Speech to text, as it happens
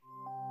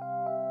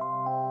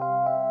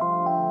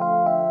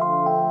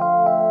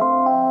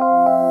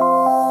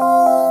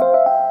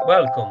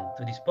Welcome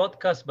to this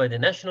podcast by the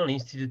National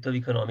Institute of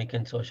Economic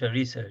and Social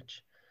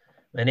Research.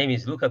 My name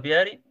is Luca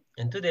Pieri,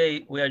 and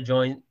today we are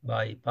joined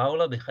by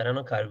Paola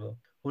Bejarano Cargo,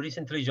 who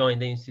recently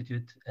joined the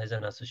Institute as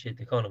an associate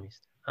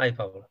economist. Hi,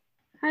 Paola.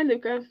 Hi,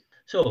 Luca.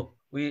 So,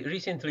 we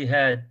recently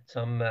had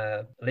some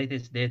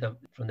latest data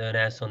from the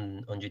ONS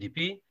on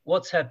GDP.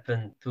 What's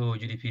happened to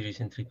GDP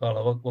recently,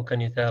 Paola? What can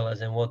you tell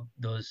us and what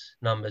those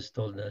numbers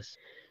told us?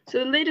 So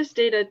the latest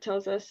data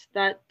tells us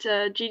that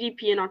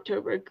GDP in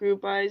October grew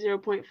by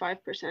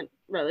 0.5%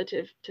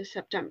 relative to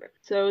September.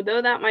 So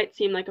though that might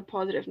seem like a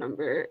positive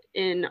number,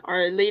 in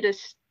our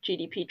latest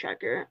GDP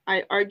tracker,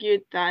 I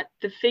argued that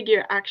the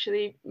figure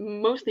actually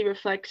mostly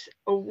reflects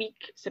a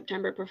weak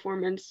September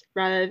performance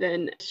rather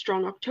than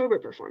strong October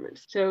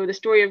performance. So the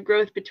story of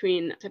growth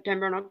between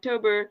September and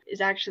October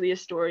is actually a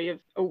story of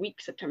a weak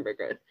September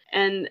growth.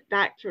 And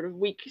that sort of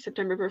weak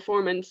September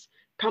performance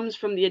comes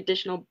from the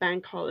additional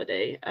bank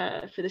holiday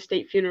for the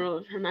state funeral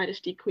of Her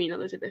Majesty Queen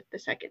Elizabeth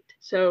II.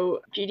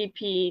 So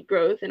GDP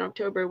growth in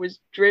October was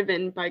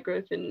driven by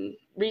growth in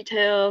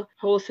retail,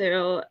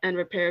 wholesale, and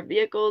repair of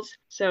vehicles.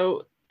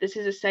 So this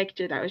is a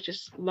sector that was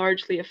just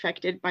largely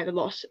affected by the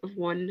loss of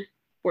one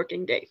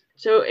working day.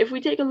 So if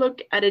we take a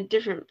look at a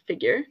different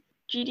figure,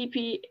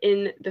 GDP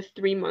in the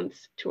 3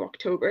 months to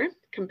October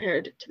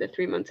compared to the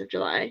 3 months of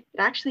July, it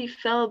actually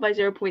fell by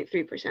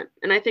 0.3%.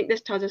 And I think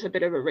this tells us a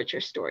bit of a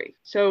richer story.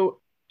 So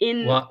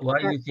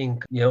why do you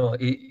think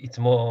it's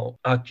more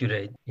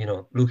accurate,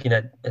 looking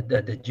at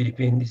the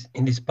GDP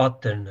in this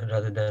pattern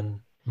rather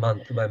than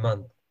month by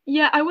month?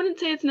 Yeah, I wouldn't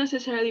say it's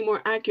necessarily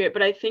more accurate,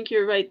 but I think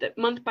you're right that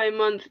month by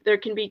month there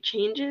can be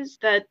changes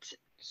that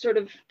sort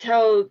of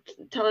tell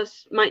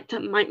us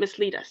might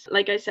mislead us.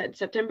 Like I said,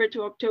 September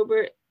to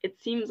October, it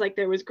seems like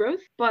there was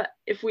growth, but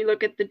if we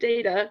look at the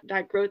data,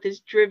 that growth is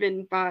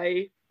driven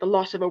by the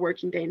loss of a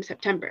working day in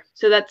September.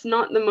 So that's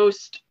not the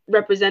most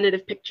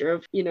representative picture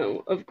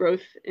of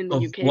growth in the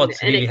UK.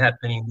 What's really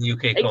happening in the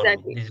UK economy.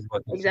 Exactly. This is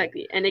what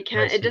exactly. And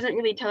it doesn't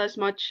really tell us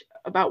much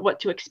about what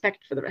to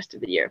expect for the rest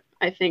of the year.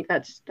 I think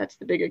that's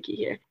the bigger key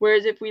here.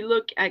 Whereas if we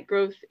look at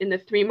growth in the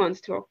 3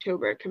 months to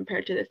October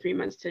compared to the 3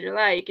 months to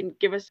July, it can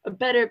give us a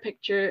better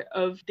picture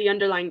of the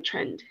underlying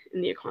trend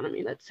in the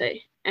economy, let's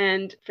say.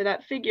 And for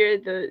that figure,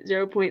 the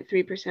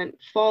 0.3%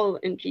 fall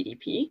in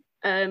GDP,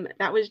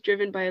 that was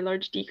driven by a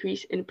large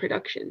decrease in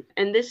production.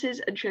 And this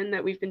is a trend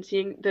that we've been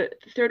seeing. The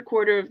third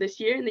quarter of this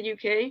year in the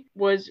UK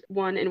was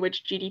one in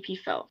which GDP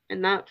fell.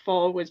 And that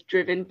fall was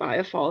driven by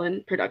a fall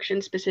in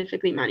production,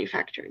 specifically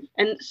manufacturing.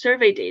 And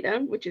survey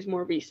data, which is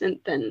more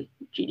recent than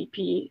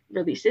GDP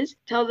releases,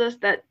 tells us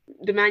that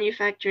the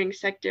manufacturing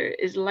sector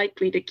is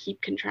likely to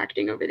keep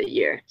contracting over the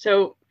year.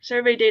 So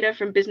survey data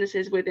from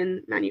businesses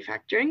within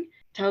manufacturing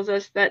tells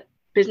us that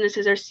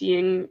businesses are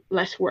seeing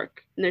less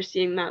work, and they're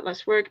seeing that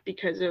less work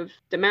because of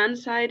demand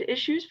side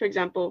issues. For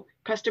example,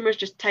 customers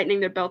just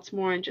tightening their belts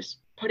more and just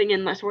putting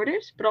in less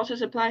orders, but also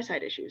supply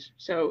side issues.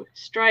 So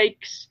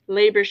strikes,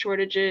 labor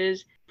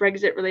shortages,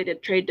 Brexit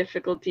related trade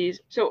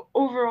difficulties. So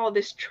overall,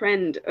 this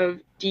trend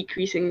of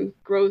decreasing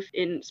growth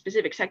in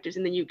specific sectors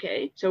in the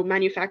UK, so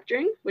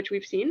manufacturing, which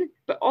we've seen,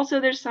 but also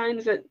there's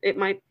signs that it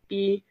might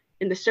be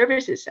in the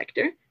services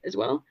sector as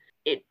well.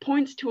 It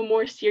points to a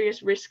more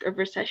serious risk of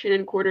recession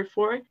in quarter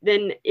four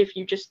than if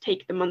you just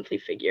take the monthly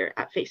figure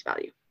at face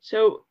value.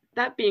 So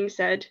that being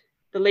said,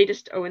 the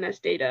latest ONS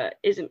data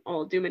isn't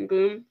all doom and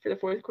gloom for the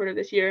fourth quarter of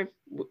this year.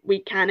 We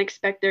can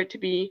expect there to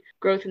be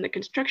growth in the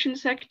construction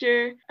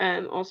sector,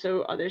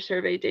 also other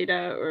survey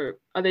data or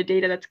other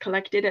data that's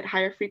collected at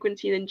higher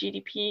frequency than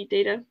GDP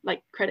data,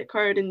 like credit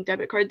card and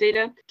debit card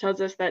data, tells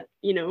us that,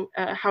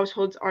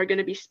 households are going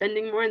to be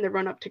spending more in the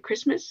run up to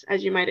Christmas,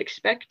 as you might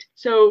expect.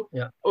 So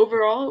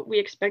overall, we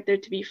expect there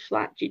to be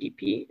flat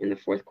GDP in the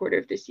fourth quarter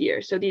of this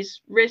year. So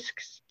these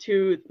risks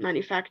to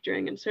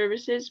manufacturing and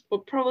services will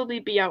probably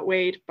be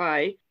outweighed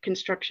by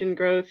construction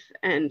growth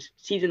and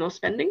seasonal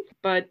spending,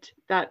 but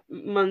that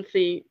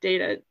monthly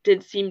data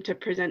did seem to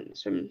present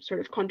some sort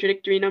of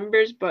contradictory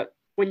numbers. But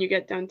when you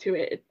get down to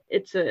it,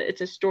 it's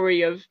a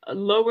story of a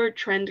lower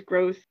trend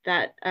growth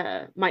that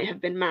might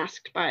have been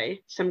masked by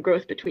some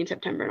growth between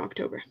September and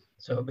October.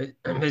 So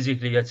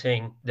basically, you're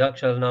saying the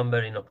actual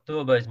number in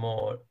October is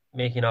more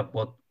making up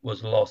what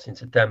was lost in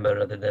September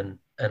rather than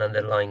an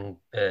underlying,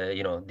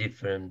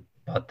 different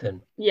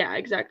pattern. Yeah,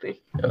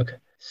 exactly. Okay.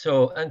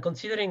 So, and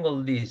considering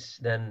all this,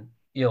 then,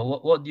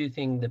 what do you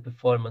think the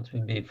performance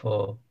will be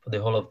for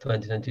the whole of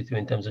 2022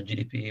 in terms of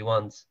GDP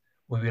once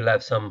we will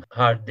have some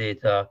hard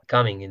data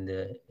coming in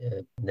the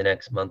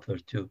next month or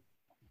two?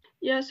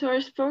 Yeah, so our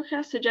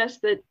forecast suggests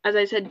that, as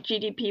I said,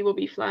 GDP will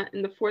be flat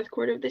in the fourth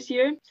quarter of this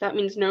year. So that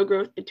means no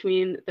growth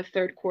between the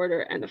third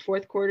quarter and the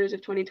fourth quarters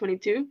of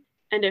 2022.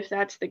 And if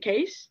that's the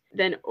case,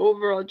 then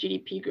overall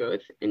GDP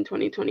growth in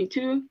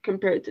 2022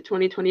 compared to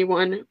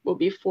 2021 will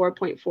be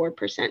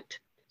 4.4%.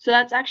 So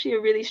that's actually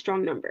a really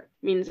strong number.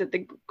 It means that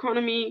the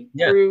economy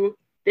grew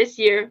this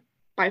year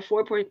by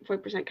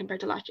 4.4%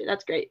 compared to last year.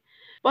 That's great.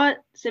 But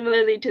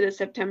similarly to the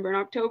September and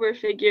October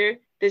figure,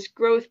 this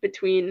growth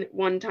between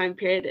one time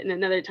period and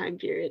another time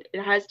period,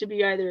 it has to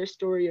be either a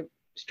story of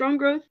strong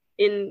growth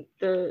in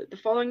the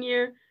following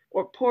year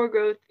or poor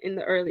growth in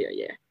the earlier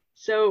year.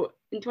 So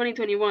in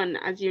 2021,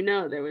 as you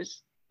know, there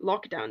was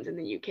lockdowns in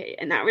the UK,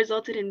 and that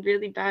resulted in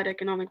really bad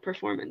economic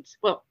performance.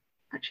 Well,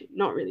 actually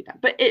not really bad,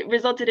 but it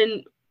resulted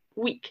in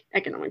weak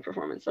economic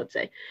performance, let's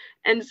say.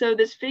 And so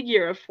this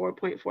figure of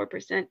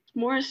 4.4% is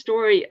more a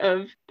story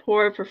of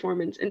poor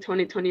performance in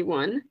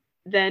 2021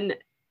 than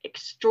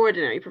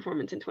extraordinary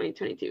performance in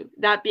 2022.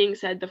 That being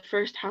said, the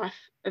first half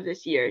of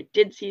this year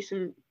did see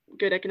some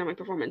good economic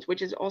performance,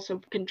 which is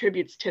also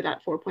contributes to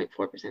that 4.4%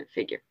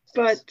 figure.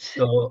 But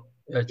so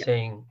you're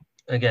saying,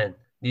 again,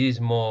 this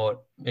is more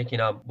making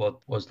up what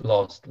was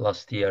lost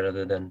last year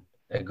rather than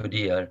a good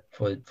year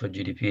for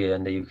GDP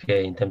and the UK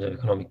in terms of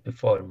economic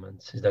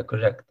performance. Is that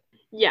correct?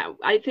 Yeah,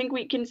 I think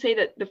we can say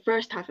that the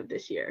first half of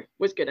this year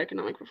was good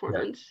economic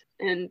performance,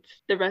 and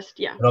the rest,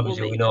 But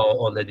obviously, we know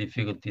all the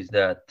difficulties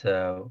that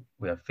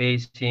we are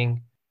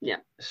facing.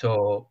 Yeah.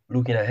 So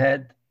looking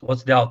ahead,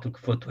 what's the outlook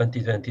for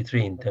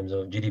 2023 in terms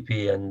of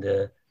GDP and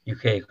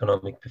UK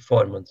economic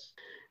performance?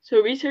 So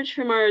research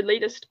from our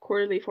latest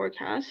quarterly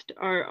forecast,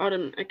 our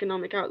autumn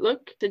economic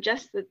outlook,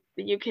 suggests that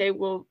the UK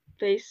will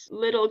face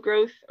little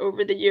growth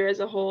over the year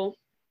as a whole,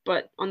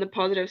 but on the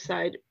positive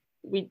side,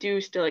 we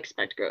do still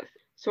expect growth.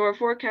 So our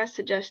forecast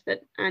suggests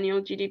that annual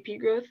GDP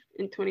growth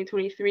in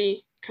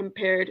 2023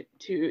 compared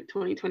to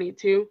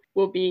 2022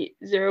 will be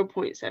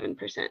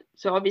 0.7%.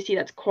 So obviously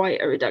that's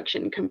quite a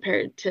reduction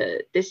compared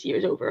to this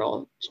year's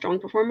overall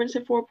strong performance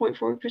of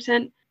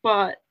 4.4%.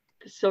 But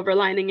the silver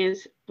lining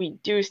is we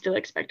do still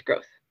expect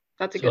growth.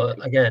 That's a good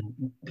thing.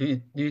 Again, do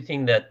you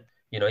think that,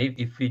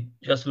 if we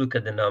just look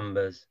at the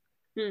numbers,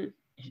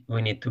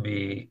 we need to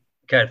be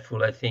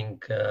careful, I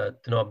think, to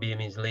not be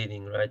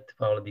misleading, right,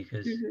 Paula?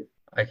 Because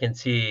I can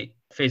see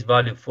face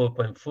value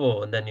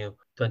 4.4 and then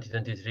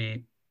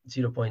 2023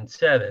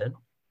 0.7.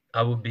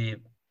 I would be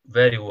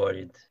very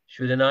worried,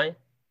 shouldn't I?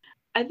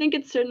 I think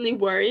it's certainly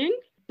worrying,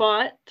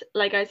 but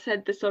like I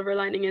said, the silver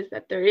lining is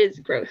that there is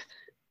growth.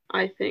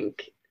 I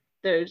think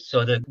there's...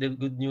 So the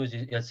good news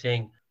is you're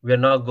saying we are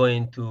not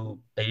going to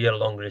a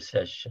year-long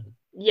recession.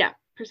 Yeah,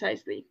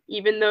 precisely.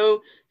 Even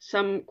though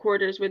some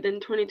quarters within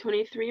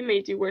 2023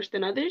 may do worse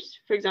than others.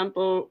 For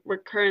example, we're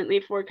currently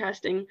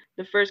forecasting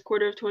the first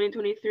quarter of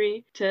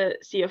 2023 to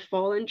see a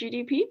fall in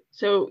GDP.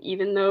 So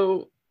even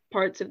though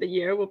parts of the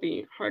year will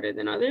be harder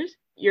than others,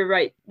 you're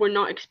right, we're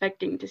not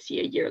expecting to see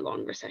a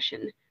year-long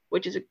recession,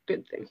 which is a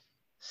good thing.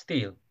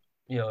 Still,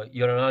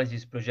 your analysis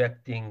is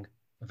projecting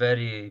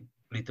very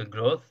little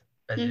growth,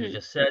 as you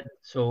just said.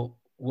 So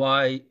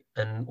why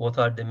and what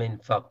are the main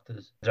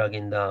factors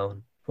dragging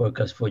down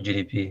forecast for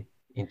GDP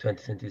in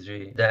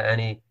 2023? Is there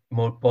any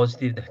more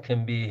positive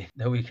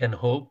that we can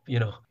hope,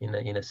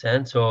 in a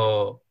sense,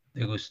 or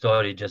the good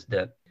story just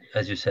that,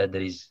 as you said,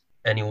 there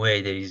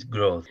is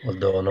growth,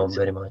 although not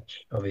very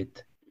much of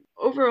it?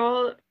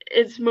 Overall,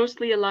 it's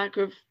mostly a lack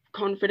of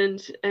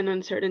confidence and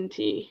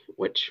uncertainty,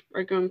 which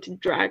are going to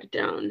drag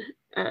down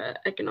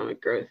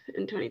economic growth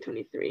in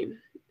 2023.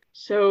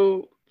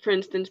 So, for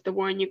instance, the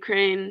war in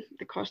Ukraine,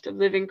 the cost of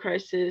living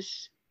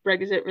crisis,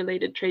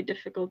 Brexit-related trade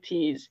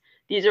difficulties,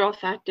 these are all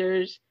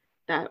factors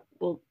that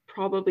will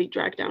probably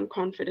drag down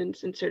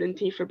confidence and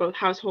certainty for both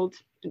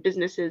households and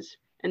businesses,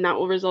 and that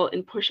will result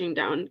in pushing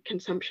down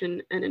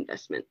consumption and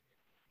investment.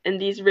 And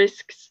these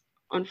risks,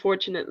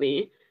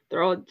 unfortunately,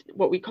 they're all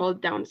what we call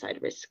downside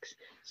risks.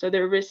 So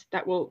they're risks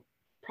that will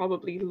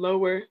probably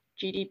lower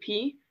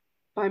GDP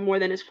by more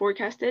than is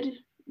forecasted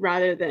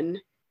rather than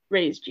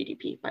raise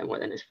GDP by more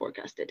than is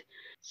forecasted.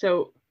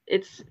 So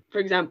it's, for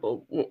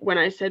example, when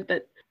I said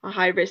that a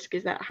high risk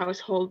is that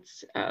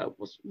households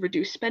will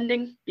reduce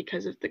spending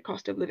because of the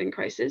cost of living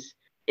crisis,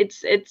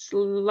 it's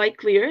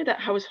likelier that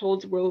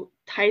households will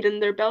tighten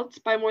their belts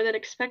by more than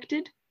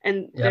expected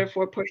and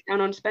therefore push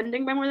down on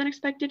spending by more than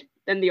expected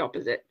than the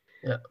opposite.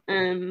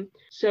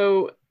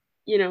 So,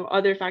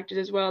 other factors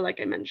as well, like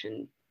I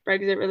mentioned,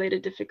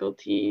 Brexit-related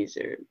difficulties,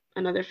 or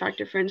another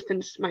factor, for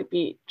instance, might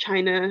be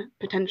China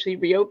potentially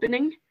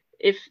reopening.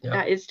 If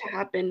that is to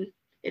happen,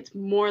 it's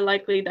more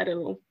likely that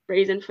it'll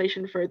raise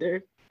inflation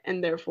further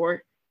and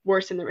therefore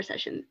worsen the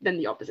recession than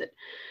the opposite.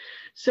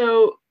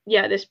 So,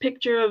 this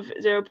picture of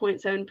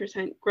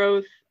 0.7%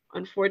 growth,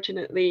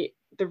 unfortunately,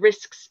 the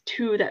risks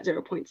to that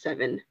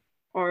 0.7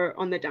 are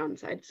on the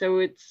downside.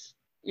 So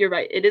you're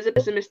right, it is a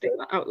pessimistic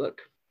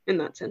outlook in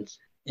that sense.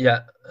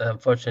 Yeah,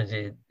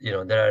 unfortunately,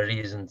 there are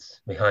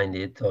reasons behind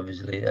it,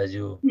 obviously, as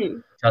you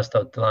just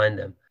outlined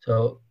them.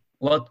 So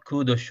what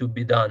could or should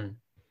be done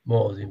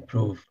more to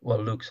improve what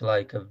looks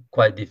like a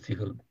quite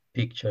difficult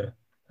picture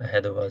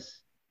ahead of us?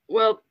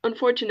 Well,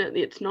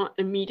 unfortunately, it's not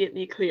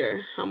immediately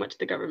clear how much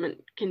the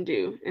government can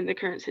do in the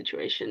current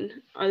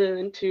situation, other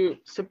than to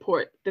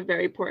support the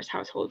very poorest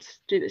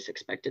households through this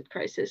expected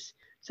crisis.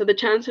 So the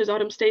Chancellor's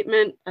autumn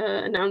statement,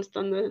 announced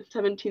on the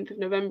 17th of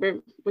November,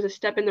 was a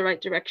step in the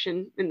right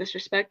direction in this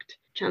respect.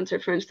 Chancellor,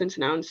 for instance,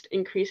 announced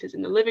increases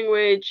in the living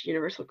wage,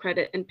 universal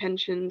credit, and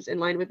pensions in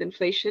line with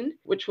inflation,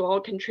 which will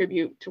all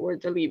contribute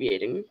towards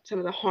alleviating some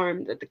of the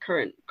harm that the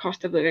current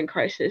cost of living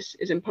crisis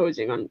is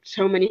imposing on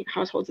so many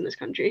households in this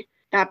country.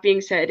 That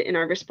being said, in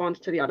our response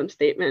to the autumn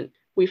statement,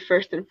 we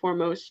first and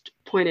foremost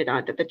pointed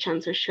out that the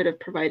Chancellor should have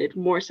provided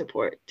more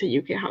support to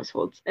UK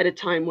households at a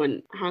time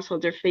when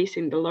households are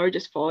facing the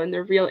largest fall in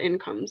their real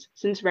incomes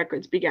since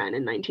records began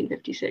in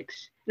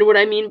 1956. And what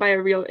I mean by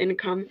a real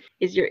income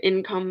is your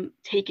income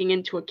taking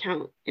into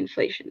account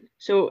inflation.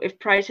 So if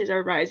prices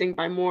are rising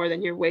by more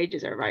than your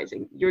wages are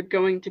rising, you're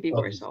going to be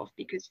worse off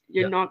because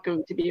you're not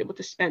going to be able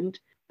to spend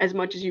as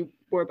much as you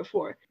were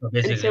before. So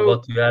basically,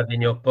 what you have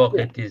in your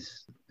pocket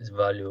is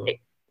value.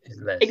 Is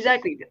less.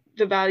 Exactly.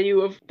 The value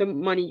of the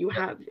money you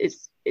have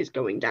is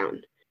going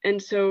down.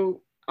 And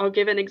so I'll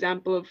give an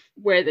example of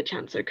where the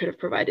Chancellor could have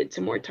provided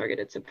some more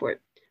targeted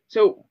support.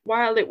 So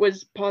while it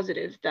was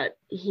positive that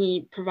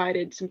he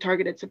provided some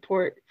targeted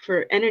support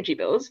for energy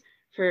bills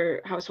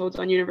for households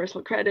on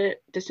universal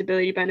credit,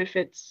 disability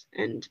benefits,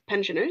 and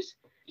pensioners,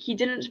 he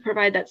didn't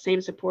provide that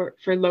same support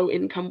for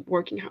low-income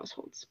working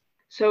households.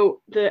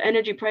 So the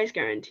energy price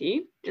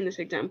guarantee, in this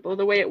example,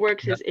 the way it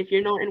works is if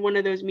you're not in one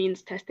of those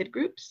means tested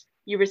groups,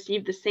 you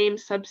receive the same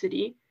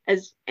subsidy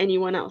as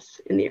anyone else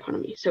in the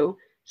economy. So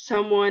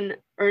someone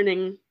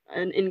earning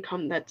an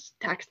income that's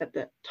taxed at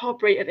the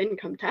top rate of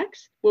income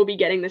tax will be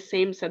getting the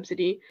same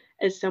subsidy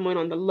as someone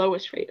on the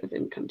lowest rate of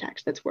income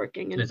tax that's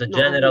working. So it's a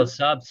general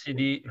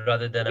subsidy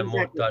rather than a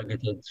more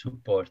targeted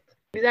support.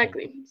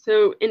 Exactly.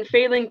 So in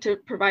failing to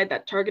provide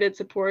that targeted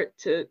support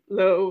to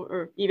low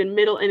or even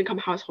middle income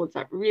households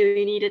that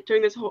really need it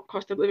during this whole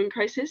cost of living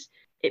crisis,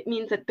 it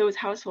means that those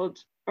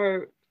households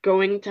are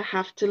going to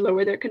have to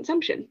lower their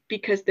consumption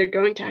because they're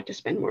going to have to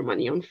spend more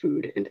money on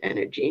food and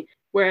energy,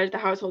 whereas the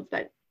households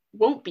that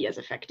won't be as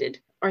affected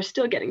are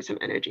still getting some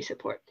energy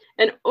support.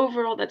 And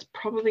overall, that's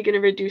probably going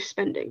to reduce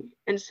spending.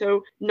 And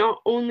so not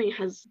only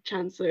has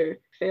Chancellor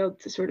failed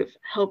to sort of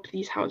help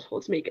these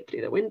households make it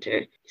through the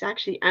winter, he's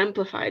actually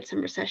amplified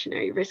some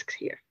recessionary risks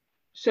here.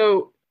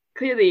 So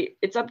clearly,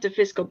 it's up to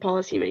fiscal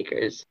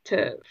policymakers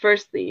to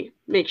firstly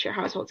make sure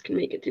households can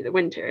make it through the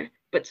winter,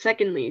 but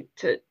secondly,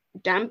 to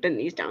dampen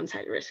these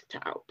downside risks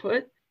to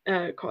output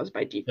caused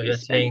by decreased So you're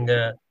saying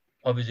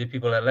obviously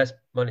people have less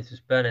money to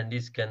spend and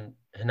this can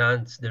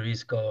enhance the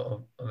risk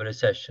of a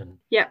recession.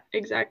 Yeah,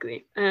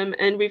 exactly.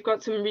 And we've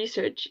got some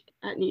research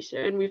at NISA,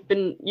 and we've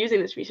been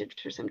using this research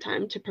for some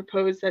time to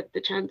propose that the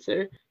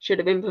Chancellor should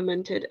have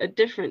implemented a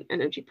different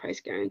energy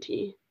price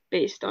guarantee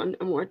based on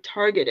a more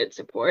targeted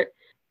support.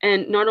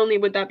 And not only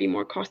would that be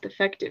more cost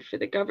effective for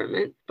the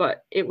government,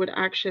 but it would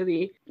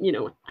actually,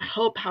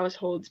 help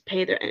households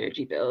pay their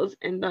energy bills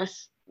and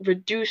thus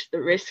reduce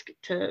the risk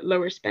to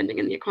lower spending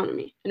in the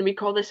economy. And we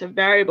call this a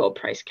variable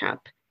price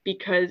cap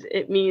because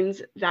it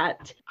means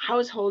that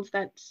households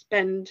that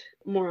spend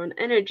more on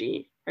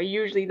energy are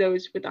usually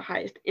those with the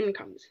highest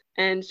incomes.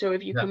 And so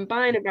if you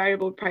combine a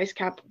variable price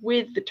cap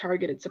with the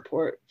targeted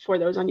support for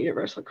those on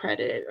universal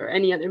credit or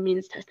any other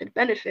means tested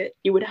benefit,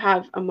 you would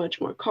have a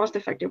much more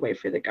cost-effective way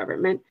for the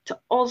government to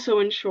also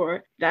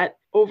ensure that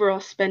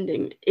overall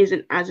spending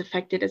isn't as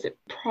affected as it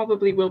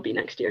probably will be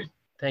next year.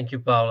 Thank you,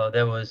 Paula.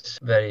 That was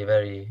very,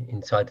 very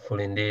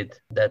insightful indeed.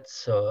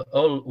 That's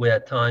all we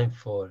have time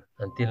for.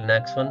 Until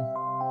next one,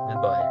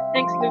 goodbye.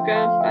 Thanks,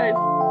 Luca.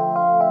 Bye.